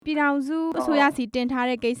ပြည်ထောင်စုအစိုးရစီတင်ထား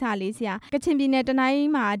တဲ့ကိစ္စလေးဆရာကချင်ပြည်နယ်တနိုင်း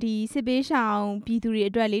မှာဒီစစ်ပေးရှောင်ပြည်သူတွေ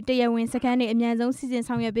အတွက်လေတရားဝင်စခန်းတွေအမြန်ဆုံးစီစဉ်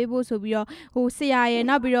ဆောင်ရွက်ပေးဖို့ဆိုပြီးတော့ဆရာရဲ့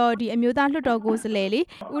နောက်ပြီးတော့ဒီအမျိုးသားလွှတ်တော်ကိုယ်စားလှယ်လေ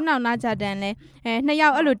ဦးနောင်နာကြတန်လဲနှစ်ယော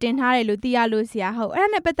က်အဲ့လိုတင်ထားတယ်လို့သိရလို့ဆရာဟုတ်အဲ့ဒါ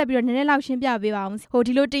နဲ့ပတ်သက်ပြီးတော့နည်းနည်းလောက်ရှင်းပြပေးပါအောင်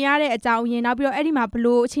ဒီလိုတင်ရတဲ့အကြောင်းအရင်နောက်ပြီးတော့အဲ့ဒီမှာဘ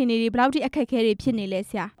လို့အခြေအနေတွေဘယ်လောက်ထိအခက်အခဲတွေဖြစ်နေလဲ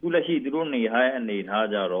ဆရာအခုလက်ရှိသူတို့နေထား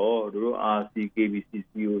ကြတော့သူတို့ RC KBC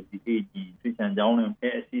COC AG ဆွေးချန်ကျောင်းတွေ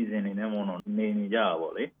အစီအစဉ်တွေနဲ့ပေါ့နော်နေကြတာ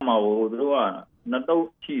ပေါ့လေအမှသူတို့ကနှစ်တုပ်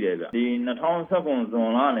ရှိတယ်ဗျဒီ2019ဇွ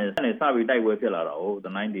န်လနဲ့စပြီးတိုက်ပွဲဖြစ်လာတာဟုတ်တ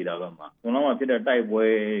နိုင်းဒေတာဘက်မှာဇွန်လမှာဖြစ်တဲ့တိုက်ပွဲ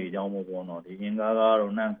တွေကြောင့်မို့ပေါ့နော်ဒီရင်ကား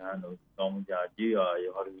တော့နှံ့ခမ်းတို့ကောင်းကြကြီးရွာ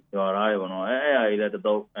ရွာသားတွေပေါ့နော်အဲ့အရာကြီးလည်းတ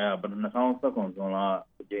တုပ်2019ဇွန်လ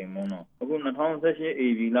အချိန်မုန်းတော့အခု2018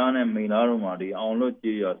 AB လနဲ့မေလတို့မှာဒီအောင်လွတ်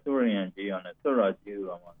ကြီးရွာစွရရင်ကြီးရွာနဲ့စွရာကြီး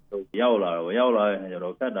ရွာမှာရောက်လာတော့ရောက်လာတဲ့ကျ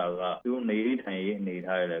တော့ခက်တာကသူနေထိုင်ရေးအနေ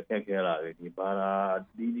ထားရလည်းခက်ခဲလာပြီဒီဘာသာ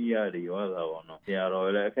တိတိယတွေရောတာပေါ့နော်ဆရာတော်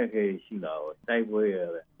လည်းအခက်ခဲရှိလာတော့တိုက်ပွဲရ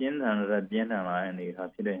ပဲပြင်းထန်လာတဲ့အနေထား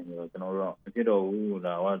ဖြစ်တဲ့ဆိုတော့ကျွန်တော်တို့မဖြစ်တော့ဘူး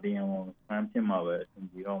ဒါကတရားဝင်ဆန်းဖြစ်မှာပဲအဆင်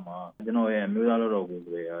ပြေတော့မှာကျွန်တော်ရဲ့အမျိုးသားလွှတ်တော်ကိုယ်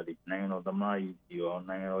စားလှယ်ဒီနိုင်ငံတော်သမ္မတကြီးရော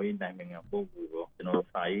နိုင်ငံတော်၏တိုင်ပင်ခံပုဂ္ဂိုလ်ရောကျွန်တော်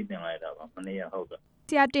စာရေးတင်လိုက်တာပါမနေ့ကဟုတ်တယ်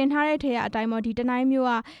ဆရာတင်ထားတဲ့ထဲကအတိုင်းပေါ့ဒီတနိုင်းမျိုး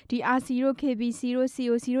ကဒီ RC တို့ KBC တို့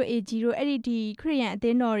COC တို့ AG တို့အဲ့ဒီခရစ်ယာန်အသ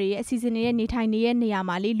င်းတော်တွေရဲ့အစီအစဉ်တွေရဲ့နေထိုင်နေတဲ့နေရာ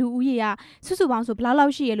မှာလေလူဦးရေကစုစုပေါင်းဆိုဘယ်လော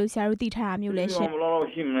က်ရှိရလို့ဆရာတို့သိထားတာမျိုးလဲရှင်ဘယ်လောက်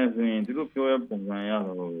ရှိမလဲဆိုရင်သူတို့ပြောရပုံစံရ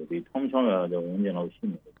တော့ဒီ1600ကျော်ဝန်းကျင်လောက်ရှိ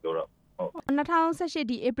နေလို့ပြောတော့2018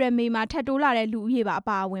ဒီ April May မှာထပ်တိုးလာတဲ့လူဦးရေပါအ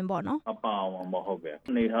ပါအဝင်ပေါ့နော်အပါအဝင်ပေါ့ဟုတ်ကဲ့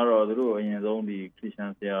နေထားတော့သူတို့အရင်ဆုံးဒီခရစ်ယာ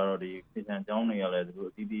န်ဆရာတော်ဒီခရစ်ယာန်ကျောင်းတွေကလည်းသူတို့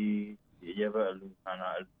အသီးသီးရဲဘက်အလူခန္ဓာ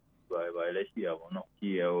ဘာလည်းရှိရပါတော့ရှိ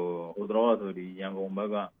ရဟိုတော့ဆိုဒီရန်ကုန်ဘက်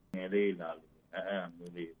ကငယ်လေးလာလို့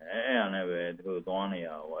မျိုးလေးအဲ့ဟာနဲ့ပဲသူတို့သွားနေရ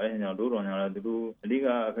ပါအဲ့ညတို့တော်ညာလည်းသူတို့အဓိက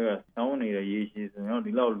အခက်ဆောင်းနေတဲ့ရေရှည်ဆိုရင်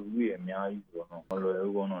ဒီလောက်လူကြီးအများကြီးဆိုတော့မလွယ်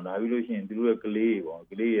ဘူးပေါ့နော်ဒါပြီးလို့ရှိရင်သူတို့ရဲ့ကလေးပေါ့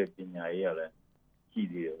ကလေးရဲ့ပညာရေးကလည်းရှိ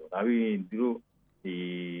သေးတယ်ပေါ့ဒါပြီးသူတို့ဒီ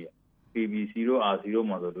PBC တို့ RC တို့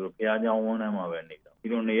မှာဆိုသူတို့ဖျားကြောင်းဝန်းထဲမှာပဲနေတာဒီ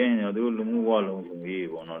လိုနေရင်သူတို့လူမှုဘဝလုံးစုံရေး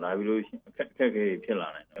ပေါ့နော်ဒါပြီးလို့ရှိရင်အခက်အခဲဖြစ်လာ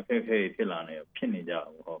နေဖြစ်နေကြပါ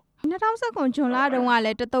ဟုတ်2019ဇွန်လတုန်းကလ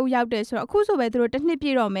ည်းတတုပ်ရောက်တယ်ဆိုတော့အခုဆိုပဲသူတို့တစ်နှစ်ပြ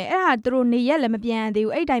ည့်တော့မယ်အဲ့ဒါသူတို့နေရက်လည်းမပြန်သေး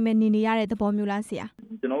ဘူးအဲ့တိုင်းပဲနေရတဲ့သဘောမျိုးလားဆရာ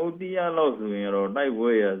ကျွန်တော်တို့သိရလို့ဆိုရင်တော့တိုက်ပွဲ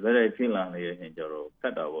ရဇက်ရိုက်ဖြစ်လာနေရင်ကျတော့ခ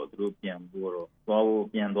က်တာပေါ့သူတို့ပြန်ဖို့တော့သွား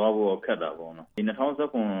ဖို့ခက်တာပေါ့နော်ဒီ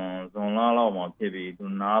2019ဇွန်လလောက်မှာဖြစ်ပြီးသူ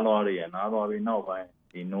နားသွားပြီးနောက်ပိုင်း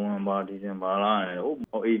ဒီနိုဝင်ဘာဒီဇင်ဘာလနဲ့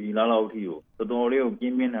AB လလောက်အထိကိုတော်တော်လေးကိုပြ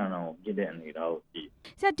င်းထန်အောင်ဖြစ်တဲ့အနေအထားကိုကြည့်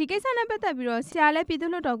ဆရာဒီကိစ္စနဲ့ပတ်သက်ပြီးတော့ဆရာလည်းပြည်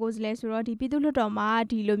သူ့လွှတ်တော်ကိုယ်စားလှယ်ဆိုတော့ဒီပြည်သူ့လွှတ်တော်မှာ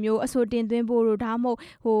ဒီလိုမျိုးအဆိုတင်သွင်းဖို့တို့ဒါမှမ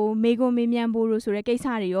ဟုတ်မေခွန်းမေးမြန်းဖို့တို့ဆိုတဲ့ကိစ္စ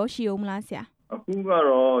တွေရောရှိအောင်မလားဆရာအခုက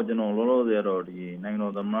တော့ကျွန်တော်လောလောဆယ်တော့ဒီနိုင်ငံ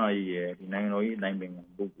တော်သမ္မတကြီးရဲ့ဒီနိုင်ငံတော်ကြီးနိုင်ပင်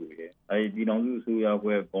ပုဂ္ဂိုလ်ရဲ့အဲဒီပြည်ထောင်စုအစိုးရအ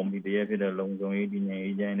ဖွဲ့ကော်မတီရဲ့ဖြစ်တဲ့လုံခြုံရေးတည်ငြိမ်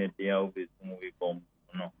အေးချမ်းတဲ့တရားဥပဒေစိုးမိုးရေးကော်မ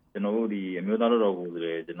တီနော်ကျွန်တော်တို့ဒီအမျိုးသားလွှတ်တော်ကိုယ်စား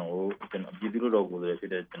လှယ်ကျွန်တော်ပြည်သူ့လွှတ်တော်ကိုယ်စားလှယ်ဖြ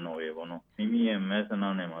စ်တဲ့ကျွန်တော်ရေပေါ့နော်မိမိရဲ့မဲဆန္ဒ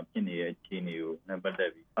နယ်မှာဖြစ်နေတဲ့အခြေအနေကိုနဲ့ပတ်သ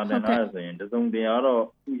က်ပြီးစာတင်ထားရဆိုရင်တစုံတရာတော့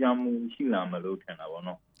ထူးခြားမှုရှိလာမလို့ထင်တာပေါ့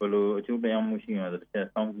နော်ဘယ်လိုအကျိုးတရားမှုရှိမှာဆိုတစ်ချက်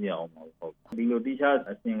စောင့်ကြည့်ရအောင်ပါဟုတ်ဒီလိုတိကျ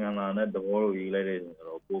အစီအကံလာတဲ့သဘောလိုရေးလိုက်တဲ့ဆို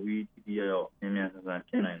တော့ပိုပြီးတိကျရောက်မြန်ဆန်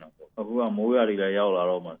ဖြစ်နိုင်တော့ပေါ့အခုကမိုးရာတွေလည်းရောက်လာ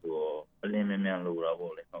တော့မှဆိုတော့အလင်းမြန်လိုတာ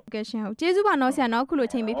ပေါ့လေဟုတ်ကဲရှင်ဟုတ်ကျေးဇူးပါနော်ဆရာနော်ခုလို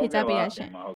ချိန်ပေးဖြေကြပေးရရှင်